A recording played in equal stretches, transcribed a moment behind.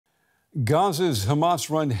Gaza's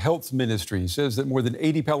Hamas-run health ministry says that more than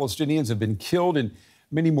 80 Palestinians have been killed and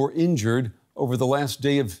many more injured over the last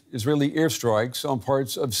day of Israeli airstrikes on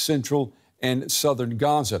parts of central and southern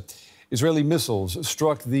Gaza. Israeli missiles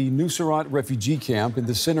struck the Nuseirat refugee camp in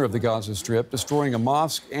the center of the Gaza Strip, destroying a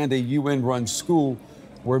mosque and a UN-run school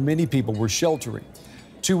where many people were sheltering.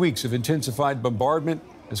 2 weeks of intensified bombardment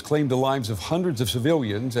has claimed the lives of hundreds of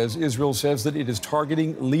civilians, as Israel says that it is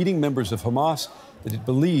targeting leading members of Hamas that it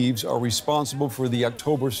believes are responsible for the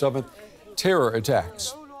October 7th terror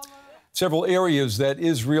attacks. Several areas that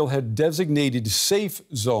Israel had designated safe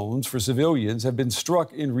zones for civilians have been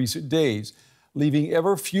struck in recent days, leaving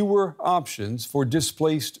ever fewer options for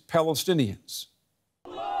displaced Palestinians.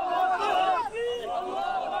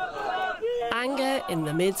 Anger in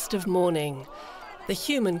the midst of mourning. The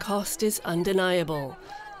human cost is undeniable.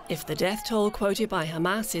 If the death toll quoted by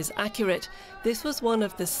Hamas is accurate, this was one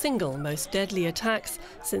of the single most deadly attacks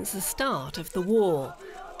since the start of the war,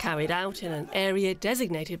 carried out in an area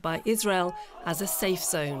designated by Israel as a safe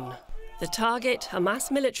zone. The target,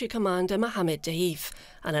 Hamas military commander Mohammed Deif,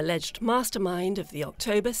 an alleged mastermind of the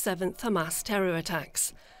October 7th Hamas terror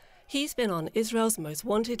attacks. He's been on Israel's most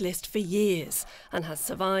wanted list for years and has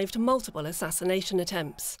survived multiple assassination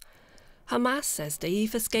attempts. Hamas says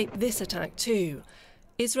Deif escaped this attack too.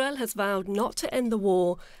 Israel has vowed not to end the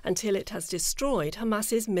war until it has destroyed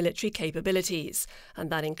Hamas's military capabilities,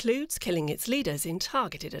 and that includes killing its leaders in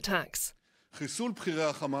targeted attacks.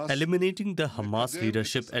 Eliminating the Hamas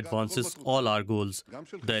leadership advances all our goals: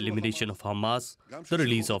 the elimination of Hamas, the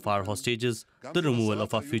release of our hostages, the removal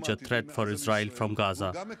of a future threat for Israel from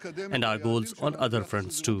Gaza, and our goals on other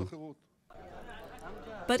fronts too.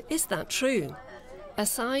 But is that true?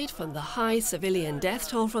 Aside from the high civilian death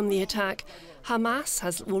toll from the attack, Hamas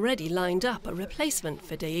has already lined up a replacement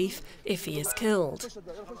for Deif if he is killed.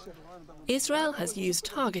 Israel has used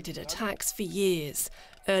targeted attacks for years.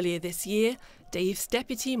 Earlier this year, Deif's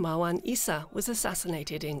deputy Marwan Issa was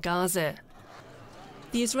assassinated in Gaza.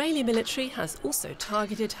 The Israeli military has also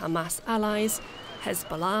targeted Hamas allies,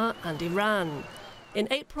 Hezbollah and Iran. In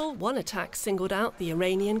April, one attack singled out the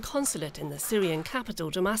Iranian consulate in the Syrian capital,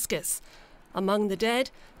 Damascus. Among the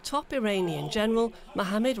dead, top Iranian general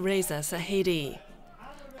Mohammad Reza Sahedi.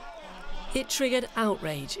 It triggered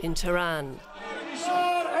outrage in Tehran.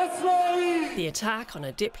 The attack on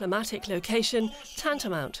a diplomatic location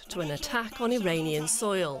tantamount to an attack on Iranian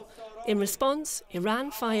soil. In response,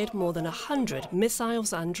 Iran fired more than 100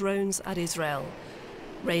 missiles and drones at Israel,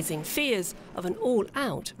 raising fears of an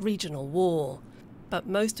all-out regional war. But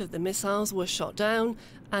most of the missiles were shot down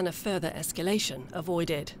and a further escalation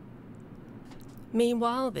avoided.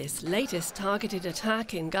 Meanwhile, this latest targeted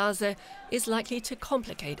attack in Gaza is likely to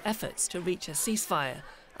complicate efforts to reach a ceasefire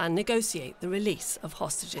and negotiate the release of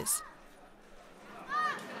hostages.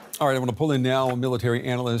 All right, I want to pull in now military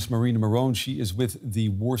analyst Marina Miron. She is with the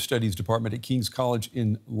War Studies Department at King's College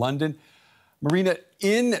in London. Marina,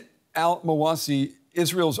 in al-Mawasi,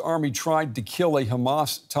 Israel's army tried to kill a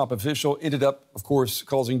Hamas top official, ended up, of course,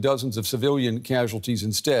 causing dozens of civilian casualties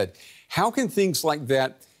instead. How can things like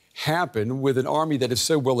that happen with an army that is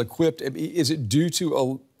so well equipped? Is it due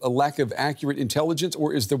to a lack of accurate intelligence,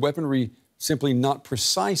 or is the weaponry simply not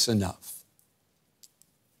precise enough?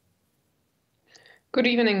 Good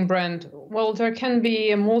evening, Brent. Well, there can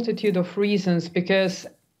be a multitude of reasons because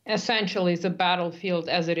essentially the battlefield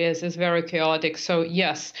as it is very chaotic. So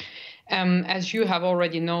yes, as you have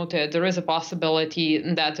already noted, there is a possibility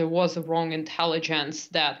that there was a wrong intelligence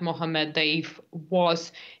that Mohammed Deif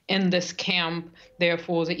was in this camp.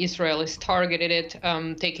 Therefore, the Israelis targeted it,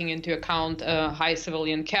 taking into account high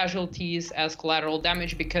civilian casualties as collateral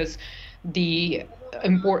damage, because the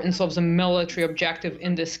importance of the military objective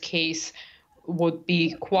in this case would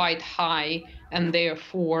be quite high, and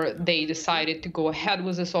therefore they decided to go ahead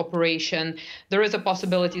with this operation. There is a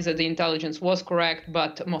possibility that the intelligence was correct,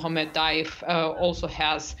 but Mohammed Deif also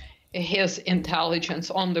has his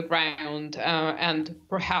intelligence on the ground and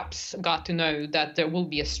perhaps got to know that there will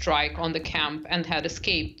be a strike on the camp and had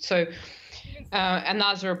escaped. So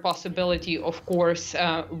another possibility, of course,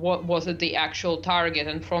 what was it the actual target?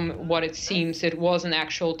 And from what it seems, it was an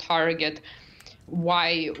actual target.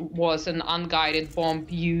 Why was an unguided bomb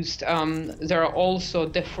used? There are also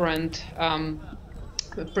different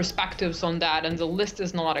perspectives on that, and the list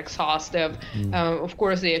is not exhaustive. Of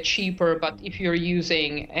course, they are cheaper, but if you're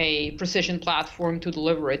using a precision platform to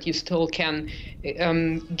deliver it, you still can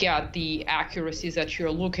get the accuracies that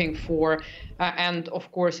you're looking for. And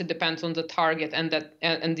of course, it depends on the target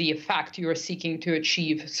and the effect you're seeking to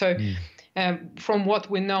achieve. So From what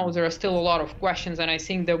we know, there are still a lot of questions, and I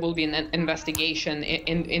think there will be an investigation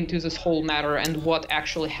into this whole matter and what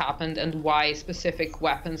actually happened and why specific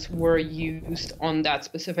weapons were used on that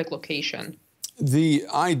specific location. The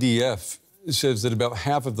IDF says that about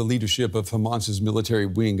half of the leadership of Hamas's military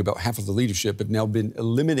wing, about half of the leadership, have now been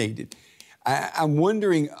eliminated. I'm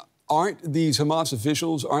wondering, aren't these Hamas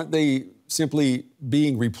officials, aren't they simply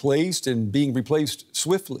being replaced and being replaced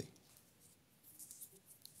swiftly?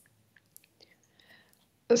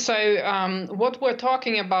 So what we're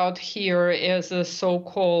talking about here is a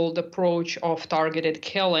so-called approach of targeted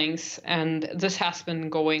killings, and this has been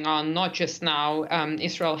going on not just now.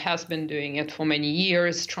 Israel has been doing it for many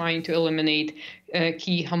years, trying to eliminate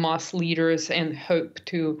key Hamas leaders and hope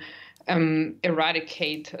to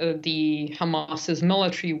eradicate the Hamas's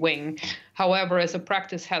military wing. However, as the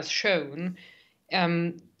practice has shown,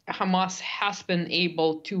 Hamas has been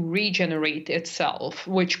able to regenerate itself,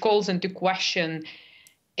 which calls into question.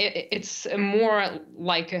 It's more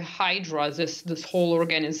like a hydra, this whole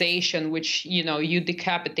organization, which, you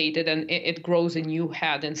decapitated and it grows a new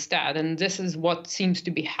head instead. And this is what seems to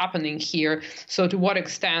be happening here. So to what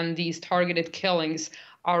extent these targeted killings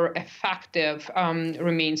are effective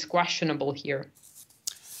remains questionable here.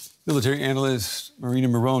 Military analyst Marina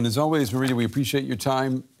Miron. As always, Marina, we appreciate your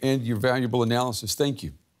time and your valuable analysis. Thank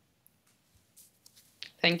you.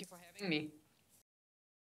 Thank you for having me.